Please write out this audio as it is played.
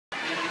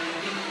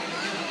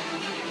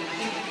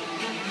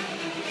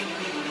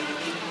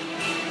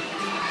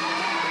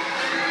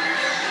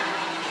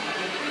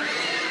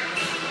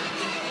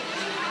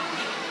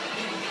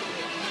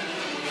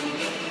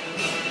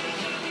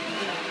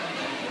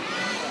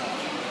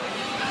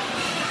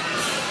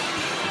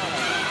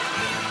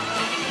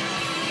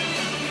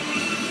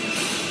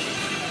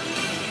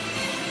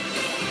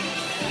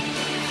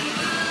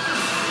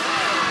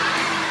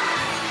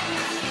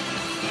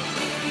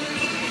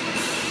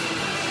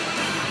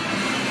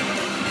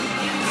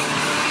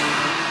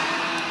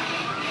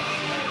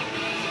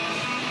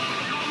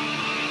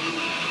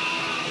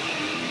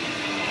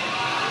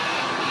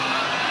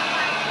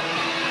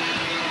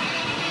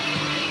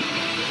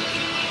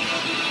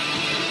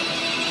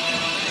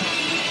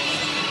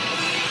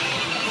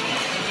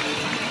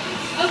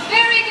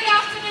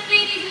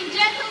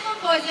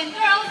and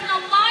girls.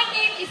 Now my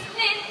name is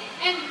Lynn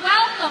and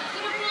welcome to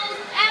the Bulls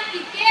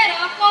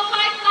Amphitheater for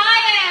High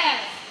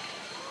Flyers.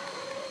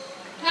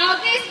 Now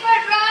this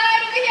bird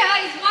right over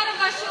here is one of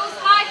our show's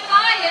High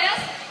Flyers.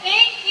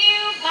 Thank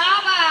you,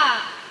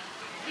 Baba.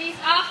 This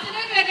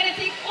afternoon we're going to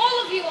take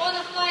all of you on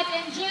a flight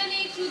and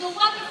journey through the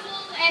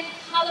wonderful and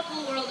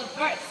colorful world of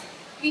birds.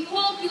 We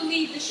hope you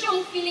leave the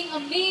show feeling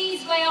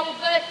amazed by our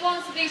bird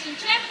conservation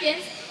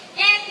champions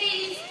and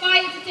be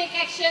inspired to take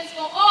actions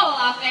for all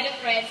our feathered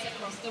friends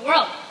across the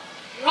world.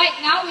 Right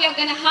now we are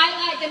going to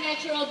highlight the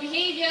natural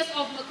behaviors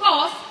of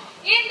macaws.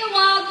 In the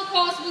wild,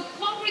 macaws would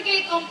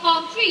congregate on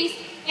palm trees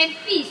and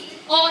feast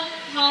on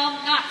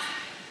palm nuts.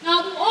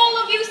 Now do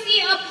all of you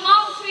see a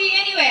palm tree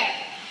anywhere?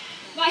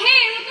 But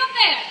hey, look up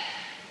there.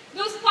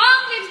 Those palm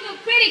leaves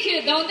look pretty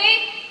cute, don't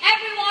they?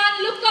 Everyone,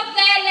 look up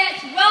there.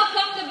 Let's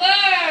welcome the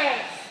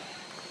birds.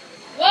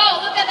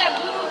 Whoa, look at that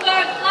blue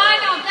bird fly.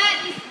 Now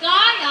that is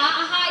Gaia,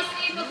 a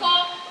high-state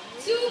macaw.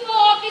 Two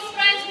more of his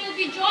friends will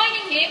be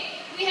joining him.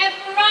 We have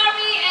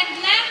Ferrari and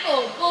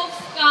Lambo, both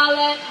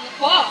scarlet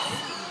macaws.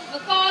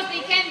 Macaws,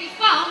 they can be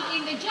found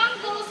in the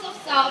jungles of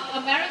South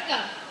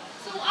America.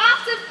 So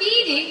after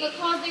feeding,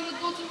 macaws, they would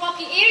go to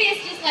rocky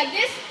areas just like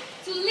this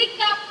to lick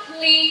up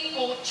clay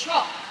or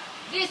chalk.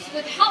 This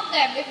would help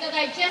them with the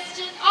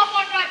digestion of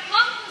unripe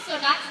pumpkins or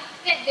nuts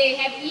that they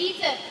have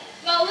eaten.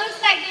 Well, looks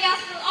like they are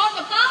still on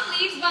the palm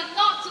leaves, but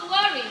not to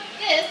worry.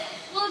 This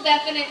will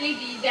definitely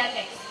be their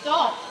next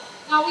stop.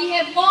 Now we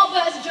have more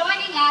birds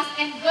joining us,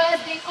 and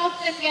birds, they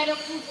often gather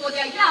food for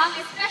their young,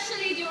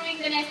 especially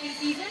during the nesting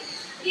season.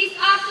 This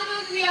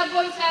afternoon we are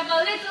going to have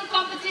a little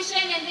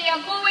competition and they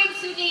are going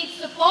to need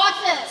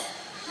supporters.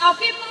 Now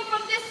people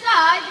from this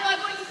side, you are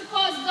going to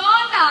support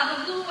Zonda, the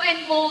blue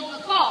and gold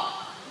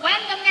macaw.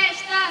 When the match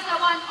starts, I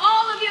want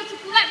all of you to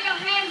clap your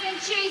hands and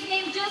cheer his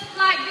name just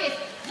like this.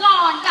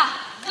 Zonda,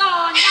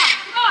 Zonda,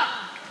 come on.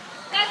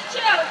 Let's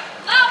cheer.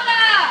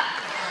 Louder.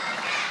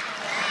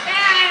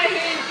 Very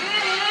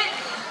good.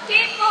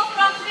 People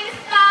from this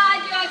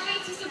side, you are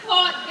going to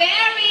support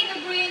Barry, the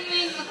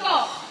green-winged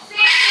macaw. Same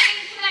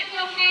thing, clap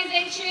your hands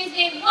and cheer his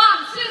name. 1,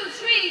 2,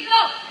 3,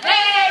 go.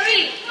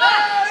 Barry,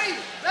 Barry,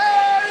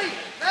 Barry,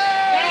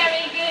 Barry.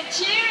 Very good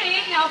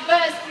cheering. Now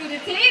birds through the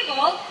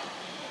table.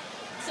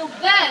 So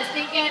birds,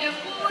 they gather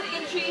food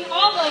in tree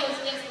hollows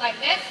just like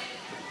this.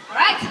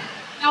 Alright,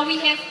 now we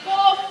have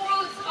 4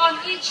 fruits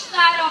on each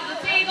side of the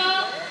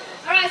table.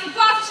 Alright, so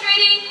puffs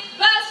ready,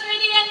 birds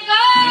ready, and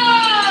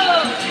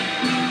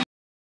go!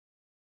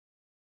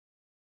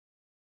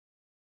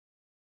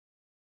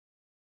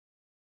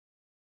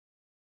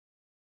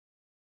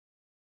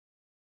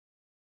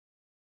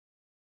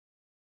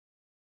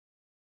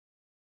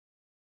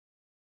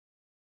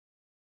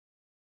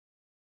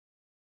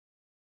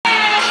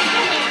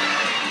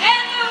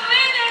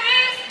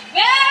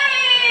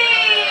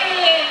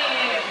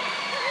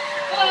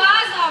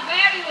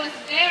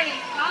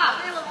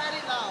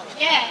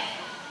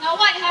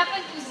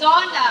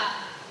 Zonda.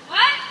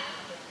 What?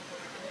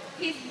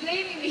 He's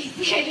blaming me.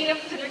 I didn't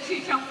put the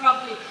tree trunk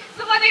properly.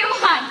 So what do you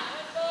want?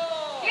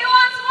 He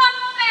wants one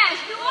more match.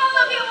 Do all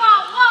of you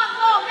want one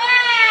more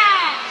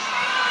match?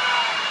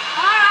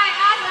 Alright,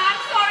 Asa, I'm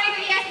sorry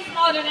the yes is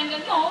louder than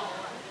the no.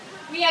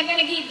 We are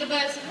going to give the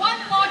birds one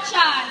more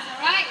chance,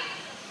 alright?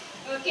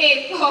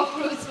 Okay, 4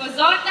 fruits for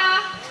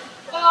Zonda,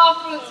 4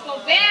 fruits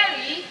for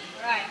Barry.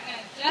 Alright, I'm going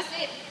to adjust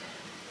it.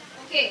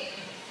 Okay.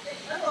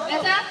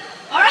 Better?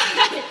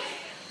 Alright.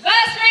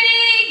 Birds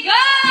ready, go!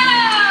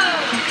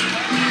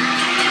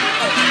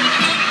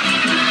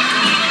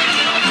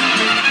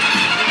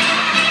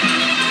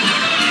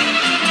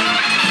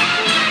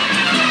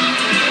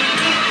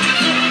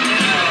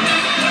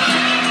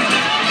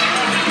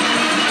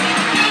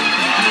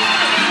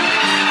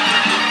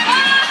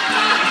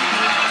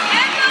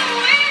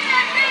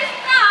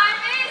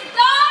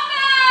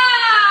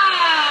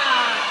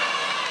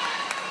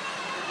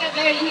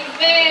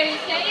 Very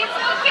sad. It's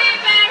okay,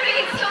 Barry,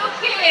 it's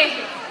okay.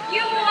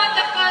 You won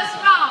the first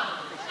round.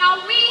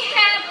 Now we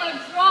have a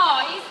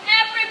draw. Is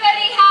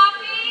everybody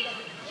happy?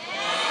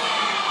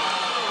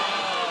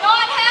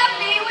 Not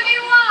happy? What do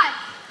you want?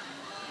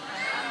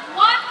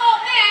 One more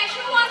match.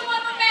 Who wants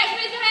one more match?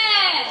 Raise your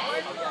hand.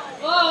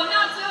 Oh,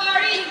 not to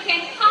worry. You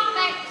can come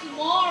back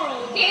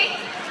tomorrow, okay?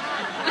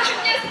 I'm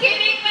just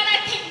kidding, but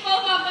I think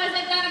both of us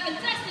have done a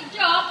fantastic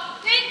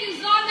job. Thank you,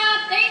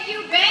 Zonda. Thank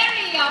you,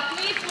 Barry, our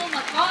playful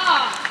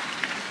macaw.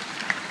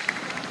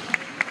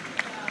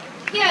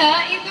 Here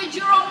in the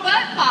Jurong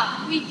Bird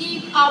Park, we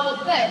give our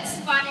birds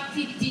fun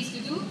activities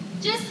to do,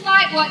 just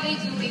like what they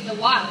do in the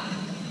wild.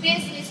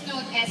 This is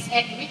known as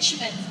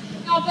enrichment.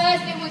 Now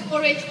birds, they would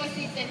forage for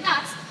seeds and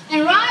nuts,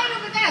 and right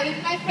over there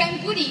with my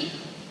friend Woody,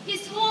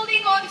 he's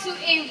holding on to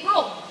a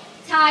rope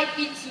tied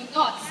into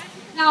knots.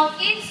 Now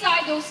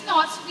inside those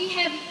knots, we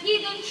have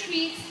hidden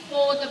treats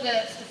for the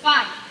birds to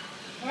find.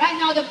 Alright,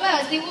 now the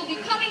birds, they will be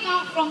coming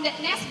out from that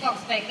nest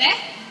box back there.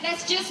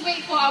 Let's just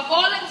wait for our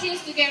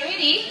volunteers to get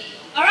ready.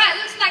 Alright,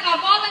 looks like our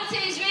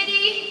volunteer is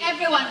ready.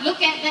 Everyone,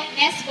 look at that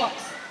nest box.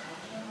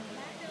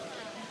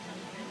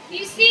 Do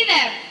you see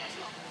them?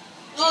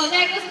 Oh,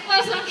 there goes the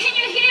first one. Can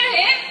you hear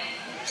him?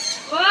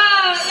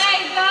 Whoa, there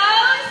he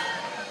goes.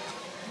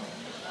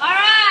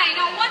 Alright,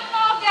 now one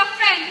more of their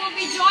friends will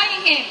be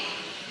joining him.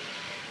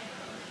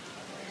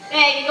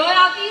 There you go.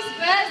 Now these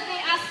birds,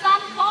 they are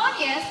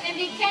Sancornias and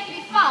they can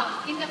be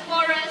found in the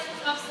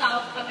forests of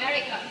South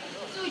America.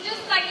 So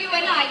just like you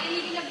and I, they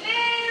live in a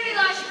very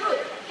large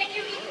group. Can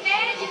you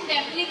imagine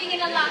them living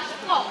in a large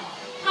flock?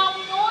 How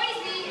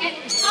noisy and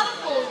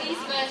colorful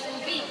these birds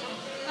will be.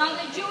 Now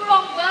the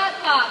Jurong Bird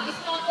Park is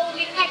not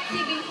only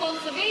active in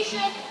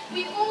conservation,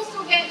 we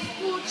also get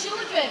school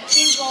children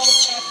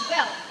involved as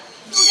well.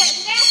 So that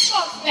nest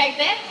box back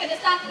then, where the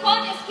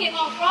Sancornias came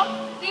out from,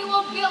 they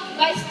were built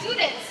by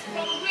students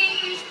from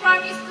Greenwich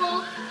Primary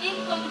School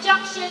in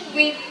conjunction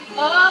with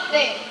Earth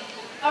Day.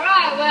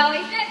 Alright, well,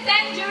 is that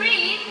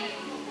Tangerine?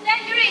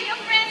 Tangerine,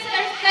 your friend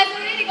has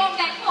already gone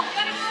back home.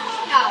 Gotta go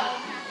home now.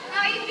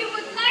 Now, if you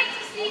would like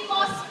to see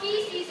more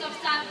species of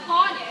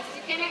Sancornias,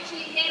 you can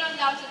actually head on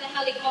down to the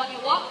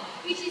Helicornia Walk,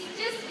 which is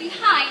just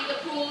behind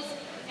the pool's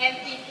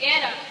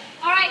amphitheater.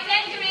 Alright,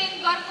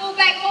 Tangerine, gotta go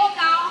back home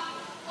now.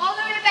 All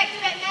the way back to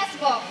that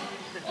nest box.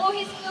 Oh,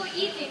 he's still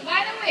eating.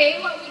 By the way,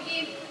 what we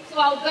give to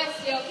our birds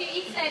here, okay,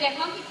 inside that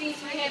monkey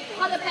feast, we have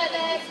color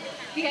pellets,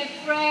 we have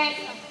bread,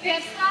 we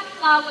have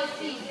sunflower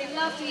seeds. They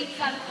love to eat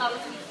sunflower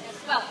seeds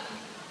as well.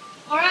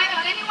 Alright,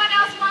 now anyone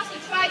else wants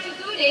to try to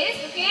do this,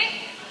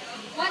 okay?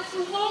 Wants to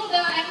hold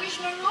the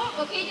enrichment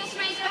rope, okay, just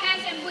raise your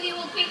hands and Woody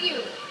will pick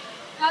you.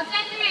 Now,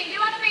 Tangerine, do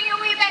you want to make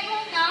your way back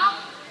home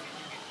now?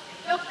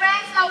 Your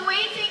friends are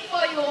waiting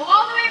for you.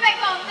 All the way back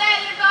home. There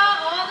you go.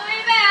 All the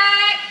way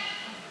back.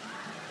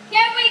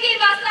 Can we give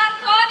our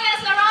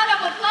Sancornias a round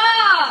of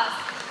applause?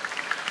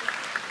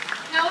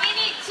 Now we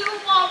need two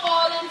more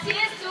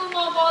volunteers. Two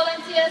more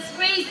volunteers.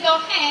 Raise your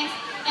hands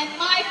and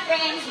my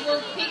friends will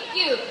pick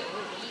you.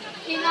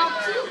 Okay, now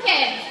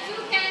toucans.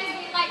 Toucans,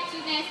 they like to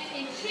nest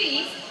in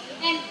trees.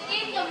 And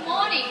in the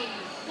morning,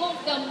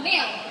 both the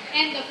male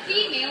and the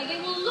female,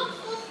 they will look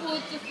for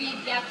food to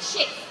feed their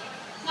chicks.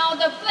 Now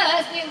the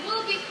birds, they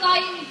will be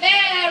flying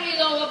very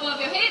low above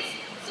your heads,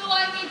 so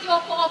I need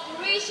your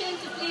cooperation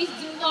to please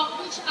do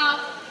not reach out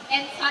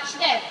and touch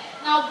them.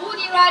 Now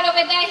Woody right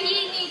over there,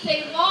 he needs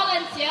a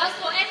volunteer,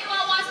 so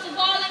anyone wants to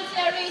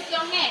volunteer, raise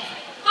your hand.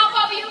 How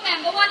about you,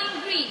 ma'am, the one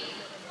in green?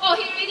 Oh,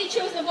 he really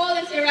chose a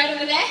volunteer right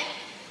over there.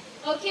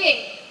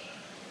 Okay.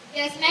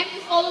 Yes, ma'am, you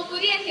follow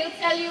Woody and he'll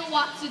tell you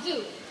what to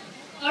do.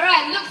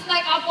 Alright, looks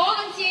like our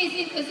volunteer is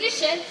in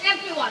position.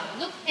 Everyone,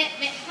 look at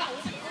that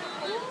house.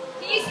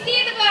 Can you see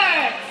the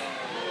birds?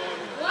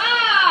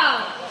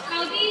 Wow!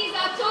 Now these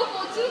are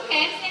Toko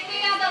toucans and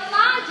they are the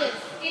largest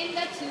in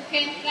the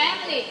toucan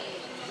family.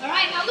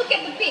 Alright, now look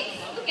at the beaks.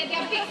 Look at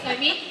their beaks, I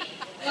mean.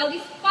 Well,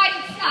 despite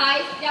its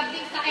size, their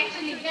beaks are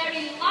actually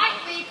very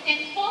lightweight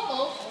and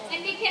formal,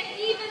 and they can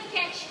even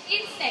catch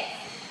insects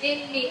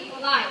in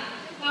mid-flight.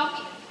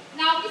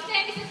 Now Mr.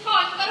 and Mrs.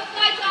 Horn, you've got to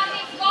fly to our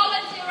next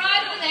volunteer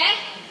right over there.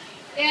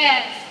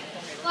 Yes.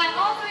 Fly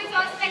all the way to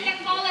our second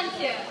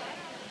volunteer.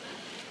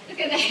 Look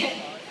at that.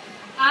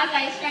 Asa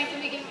is trying to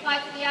make him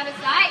fly to the other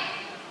side.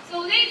 So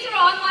later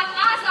on, what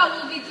Asa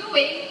will be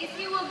doing is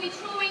he will be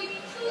throwing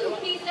two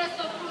pieces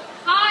of fruit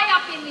high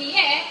up in the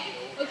air,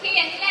 okay,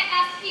 and let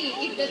us see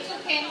if the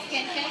toucans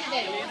can catch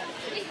them.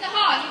 Mr.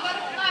 Horn, you've got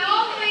to fly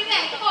all the way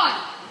there. Come on.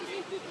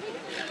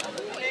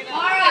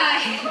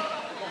 Alright.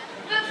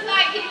 Looks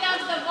like he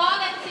loves the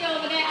volunteer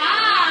over there.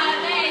 Ah,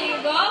 there you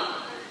go.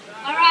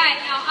 Alright,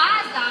 now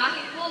Asa,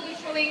 he will be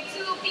throwing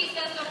two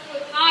pieces of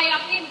fruit high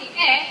up in the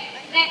air.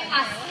 Let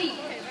us see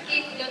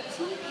if the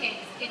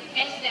toucans can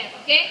catch them,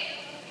 okay?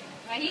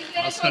 Right, he's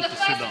going to throw the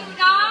first one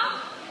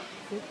down.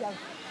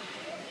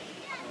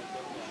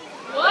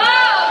 Whoa,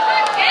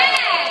 good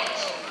catch!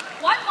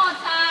 One more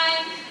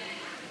time.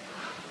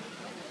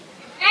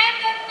 And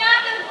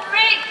another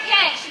great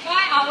catch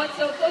by our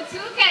Toko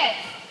toucans.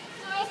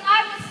 So as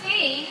I was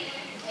saying,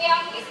 they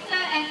are Mr.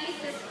 and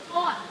Mrs.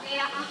 Horn. They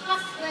are a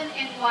husband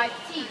and wife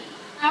team.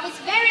 Now it's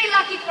very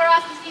lucky for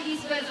us to see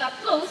these birds up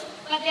close,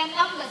 but their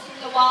numbers in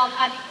the wild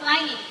are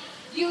declining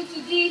due to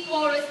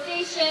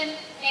deforestation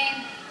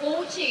and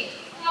poaching.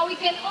 Now we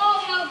can all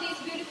help these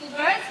beautiful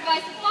birds by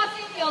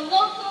supporting your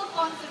local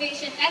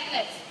conservation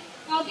efforts.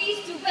 Now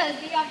these two birds,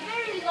 they are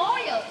very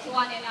loyal to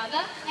one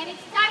another, and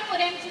it's time for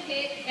them to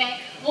head back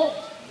home.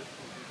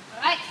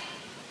 Alright?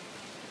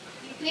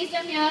 You place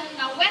them here.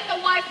 Now when the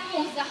wife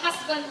moves, the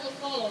husband will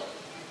follow.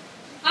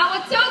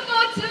 Our Toko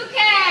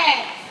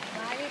toucans!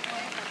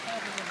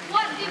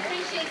 What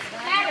differentiates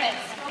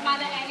parrots from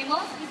other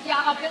animals is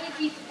their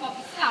ability to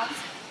copy sounds,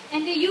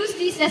 and they use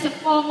this as a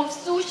form of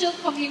social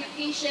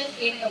communication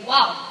in the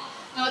wild.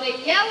 Now the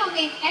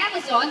yellow-named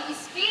Amazon is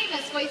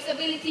famous for its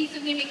ability to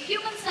mimic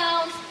human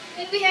sounds,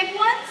 and we have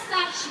one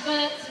such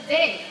bird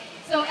today.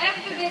 So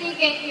everybody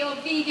get your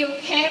video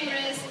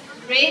cameras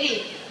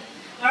ready.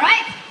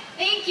 Alright?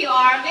 Thank you,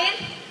 Arvin.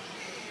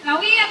 Now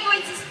we are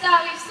going to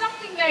start with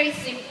something very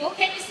simple.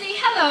 Can you say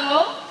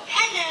hello?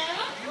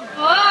 Hello.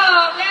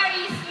 Oh,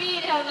 very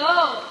sweet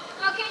hello.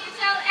 Now can you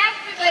tell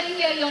everybody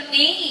here your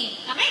name?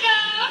 Amigo.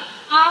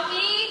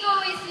 Amigo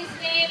is his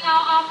name.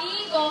 Now,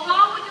 amigo,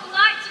 how would you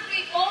like to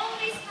greet all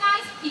these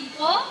nice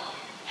people?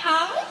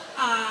 How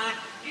are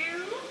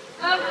you?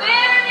 A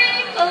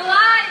very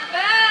polite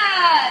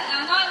bird.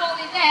 Now, not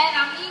only that,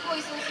 amigo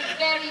is also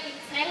very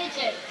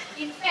intelligent.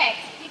 In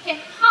fact, he can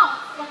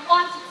count from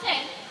 1 to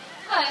 10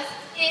 first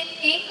in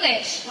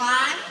English. 1,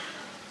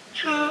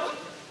 2,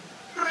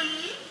 3,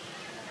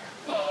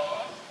 4,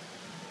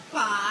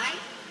 5,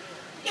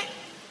 6,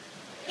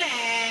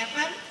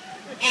 7,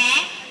 8,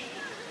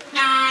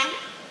 9,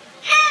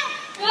 10.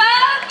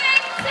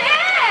 Perfect 10!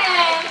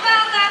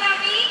 Well done,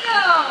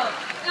 amigo.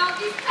 Now,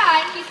 this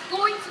time he's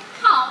going to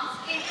count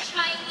in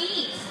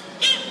Chinese.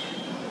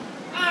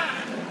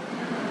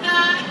 1, 2, 3,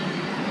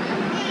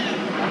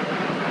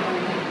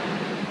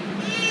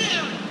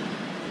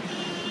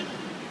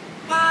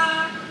 4,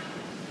 5,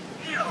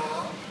 6, 7, 8,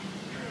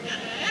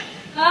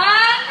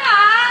 9,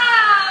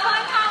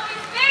 10.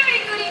 Is very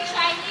good in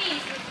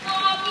Chinese.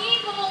 Now,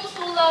 amigo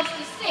also loves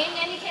to sing,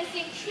 and he can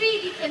sing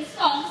 3 different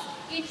songs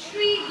in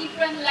 3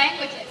 different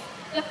languages.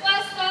 The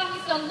first song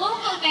is a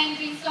local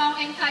Mandarin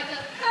song entitled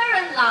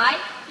Current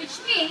Life,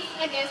 which means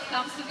a guest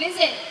comes to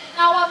visit.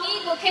 Now,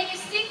 amigo, can you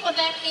sing for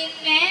them in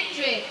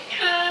Mandarin?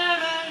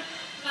 Current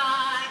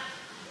life,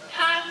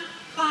 time,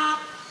 ba,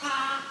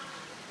 ba,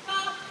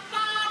 ba,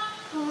 ba,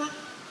 good,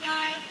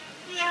 yeah,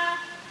 yeah,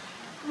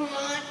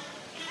 good,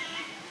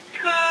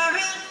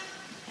 current,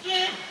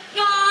 yeah,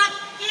 God,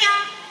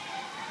 yeah,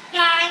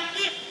 yeah.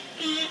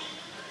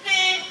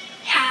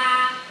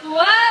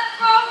 Word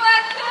for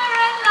word,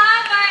 Current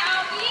Life by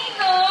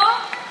amigo.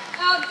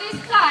 Now, this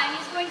time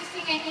he's going to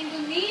sing an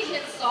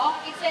Indonesian song.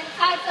 It's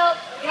entitled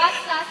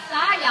Rasa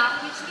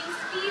Sayang, which means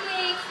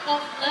feelings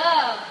of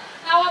love.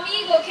 Now,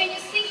 amigo, can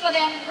you sing for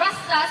them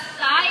Rasa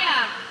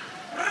Sayang?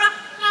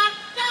 Rasa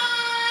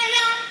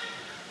sayang,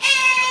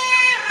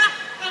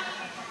 rasa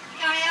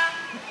sayang,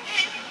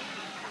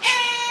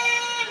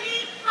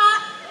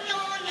 lihat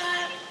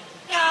nyonya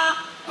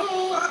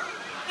dahur,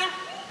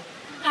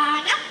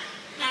 nada,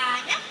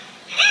 nada,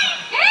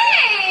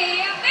 Hey,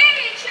 a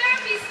very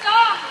chirpy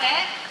song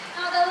then.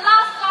 Now, the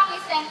last song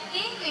is an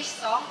English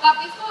song, but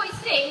before he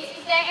sings,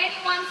 is there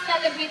anyone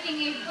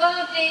celebrating a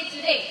birthday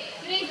today?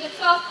 Today is the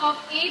 12th of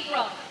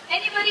April.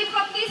 Anybody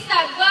from this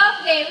side,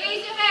 birthday,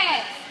 raise your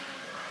hands.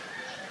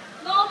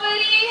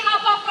 Nobody? How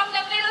about from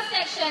the middle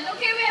section?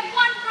 Okay, we have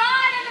one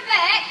right in the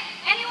back.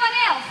 Anyone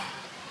else?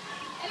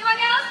 Anyone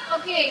else?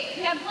 Okay,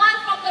 we have one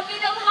from the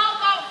middle. How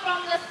about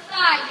from the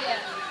side here?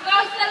 You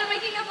guys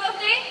celebrating your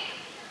birthday?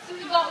 So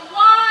we got 1,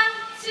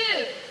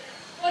 2.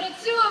 For the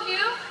 2 of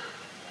you,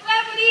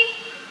 everybody,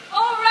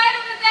 oh, right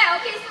over there.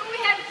 Okay, so we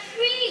have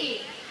 3.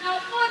 Now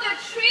for the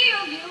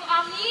 3 of you,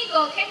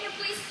 amigo, can you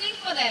please sing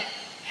for them?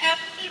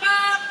 happy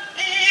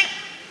birthday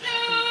to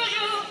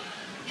you,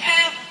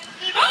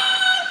 happy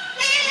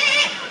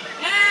birthday,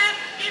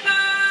 happy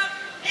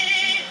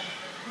birthday,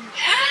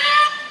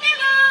 happy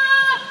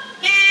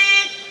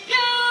birthday to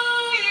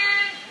you.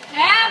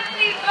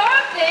 Happy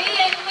birthday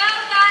and well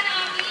done,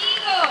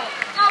 amigo.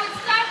 Now it's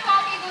time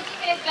for amigo to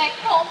head back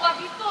home, but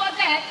before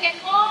that, can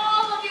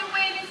all of you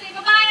wave and say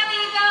bye-bye,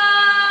 amigo?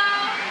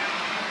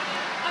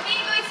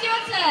 Amigo, it's your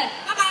turn.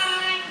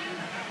 Bye-bye,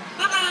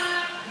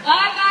 bye-bye.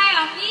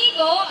 Bye-bye,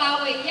 amigo,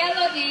 our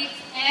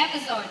yellow-necked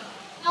Amazon.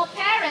 Now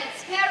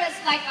parrots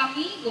like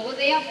amigo,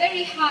 they are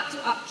very hard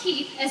to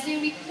upkeep as they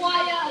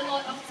require a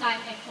lot of time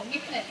and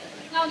commitment.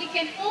 Now they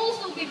can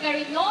also be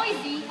very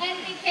noisy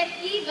and they can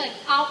even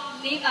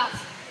outlive us.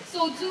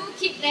 So do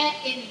keep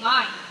that in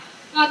mind.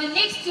 Now the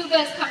next 2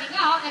 birds coming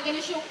out are going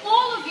to show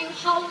all of you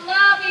how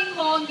loving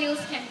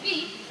hornbills can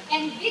be.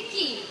 And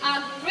Vicky,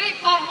 our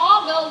great white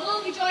hornbill,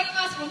 will be joining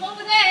us from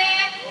over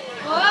there.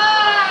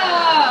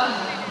 Wow!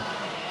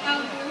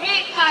 Now,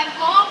 great white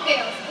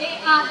hornbills, they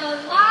are the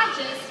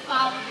largest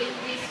found in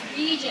this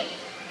region.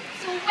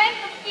 So when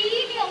the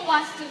female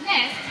wants to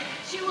nest,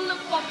 she will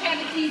look for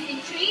cavities in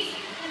trees,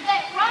 and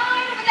that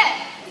right over there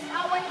is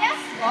our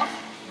nest box,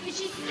 which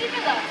is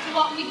similar to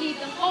what we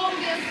give the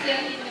hornbills here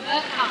in the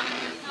bird park.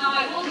 Now,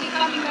 I will be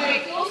coming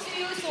very close to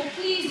you, so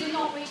please do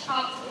not reach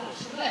out to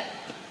touch the bird.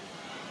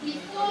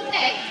 Before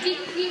that,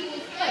 Vicky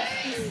will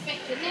first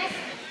inspect the nest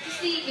to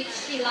see if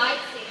she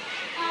likes it.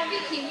 Now,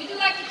 Vicky, would you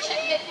like to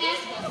check that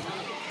nest box?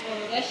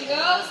 Oh, there she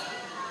goes.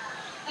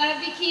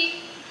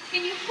 Vicky,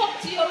 can you hop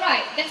to your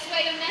right? That's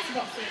where your nest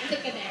box is.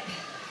 Look at that.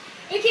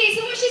 Okay,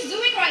 so what she's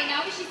doing right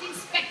now is she's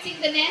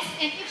inspecting the nest,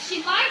 and if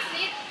she likes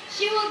it,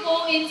 she will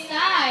go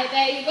inside.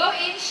 There you go,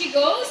 in she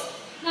goes.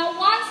 Now,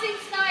 once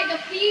inside, the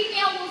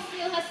female will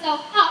seal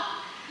herself up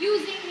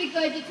using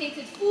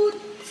regurgitated food,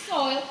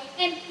 soil,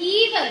 and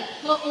even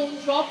her own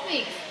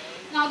droppings.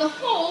 Now, the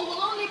hole will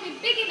only be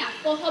big enough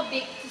for her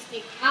beak to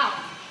stick out.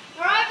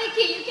 Alright,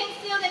 Vicky, you can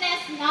seal the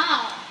nest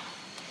now.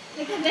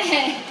 Look at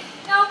that.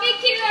 Now,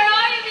 Vicky, where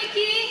are you,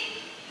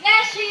 Vicky?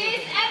 There she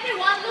is.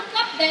 Everyone, look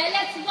up there.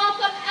 Let's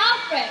welcome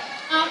Alfred,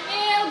 our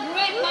male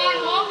great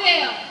white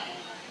hornbill.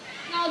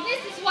 Now,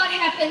 this is what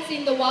happens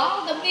in the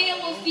wild. The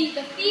male will feed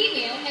the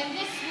female, and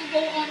this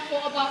will go on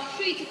for about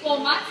 3 to 4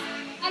 months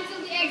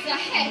until the eggs are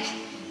hatched.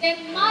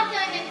 Then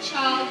mother and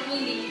child will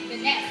leave the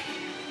nest.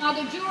 Now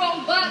the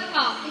Jurong bird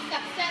calf is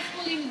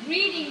successful in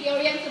breeding the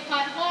Oriental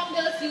pied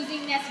hornbills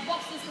using nest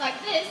boxes like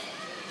this,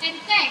 and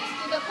thanks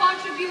to the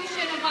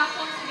contribution of our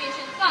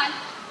conservation fund,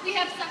 we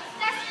have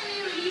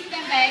successfully released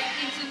them back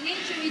into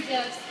nature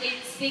reserves in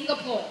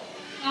Singapore.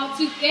 Now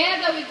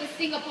together with the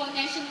Singapore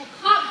National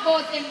Park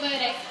Boards and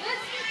bird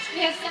experts,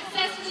 we have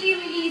successfully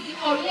released the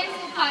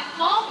Oriental pied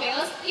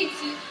hornbills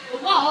into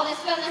the wild as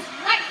well as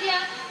right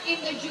here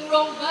in the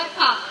Jurong bird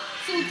park.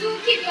 So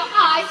do keep your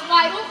eyes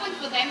wide open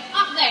for them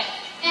up there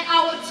at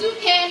our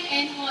toucan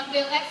and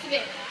hornbill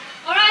exhibit.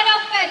 Alright,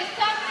 Alfred, it's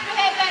time to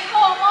head back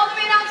home all the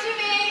way down to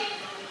me.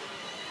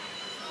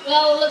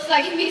 Well, looks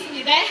like he missed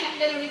me there. I'm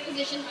going to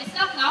reposition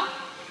myself now.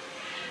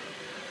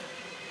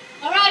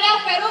 Alright,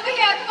 Alfred, over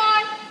here, come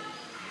on.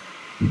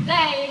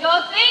 There you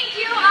go. Thank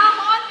you, our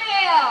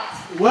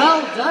hornbills.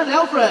 Well done,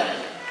 Alfred.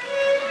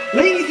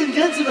 Ladies and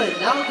gentlemen,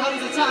 now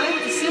comes the time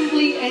to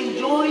simply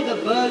enjoy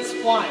the bird's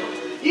flight.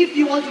 If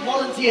you want to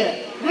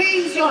volunteer,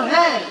 raise your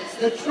hands.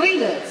 The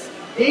trainers,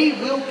 they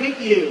will pick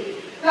you.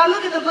 Now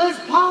look at the bird's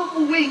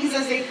powerful wings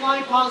as they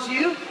fly past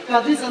you.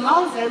 Now this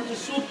allows them to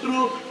swoop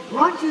through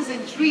branches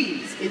and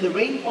trees in the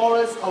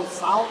rainforest of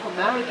South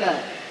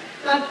America.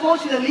 Now,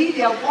 unfortunately,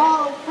 their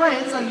wild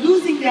friends are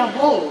losing their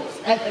homes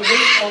at the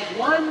rate of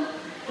 1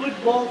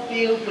 football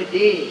field per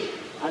day.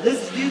 Now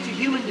this is due to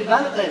human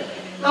development.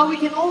 Now we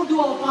can all do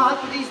our part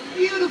for these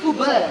beautiful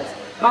birds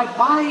by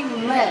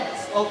buying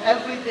less of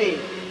everything.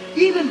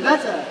 Even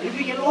better, if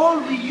we can all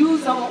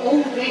reuse our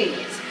old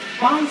things,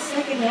 buy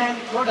second-hand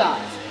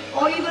products,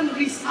 or even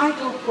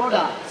recycled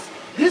products.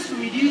 This will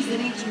reduce the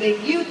need to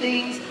make new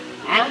things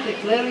and the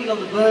clearing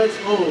of the birds'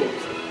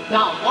 homes.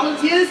 Now,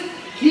 volunteers,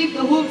 keep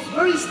the hoops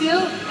very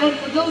still, and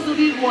for those of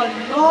you who are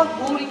not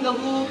holding the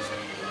hoops,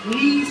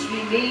 please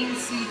remain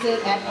seated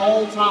at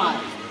all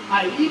times.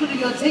 Even if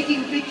you're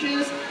taking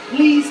pictures,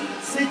 please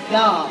sit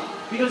down.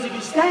 Because if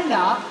you stand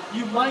up,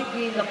 you might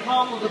be in the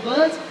palm of the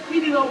birds. We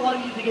do not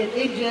want you to get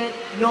injured,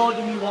 nor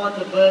do we want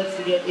the birds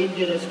to get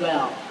injured as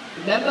well.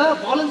 Remember,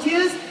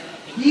 volunteers,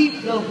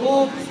 keep the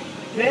hoops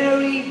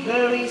very,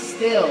 very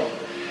still.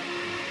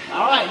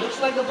 Alright, looks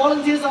like the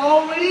volunteers are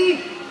all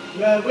ready.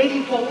 We're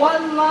waiting for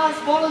one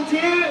last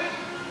volunteer.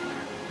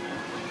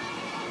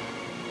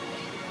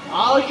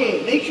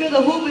 Okay, make sure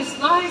the hoop is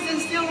nice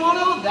and still,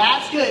 Ronald.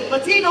 That's good.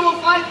 Patino will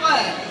fly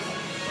first.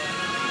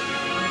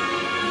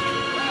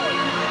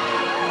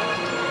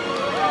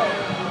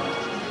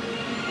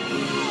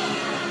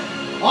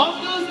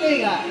 Off goes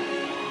Vega.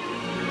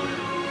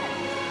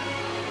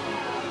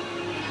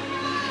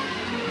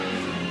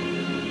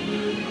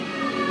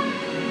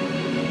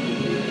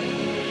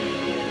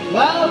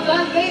 Well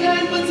done, Vega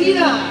and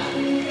Patina.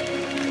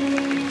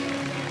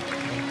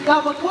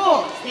 Now, of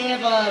course, they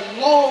have a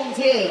long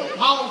tail,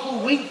 powerful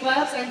wing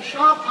flaps, and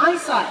sharp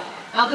eyesight.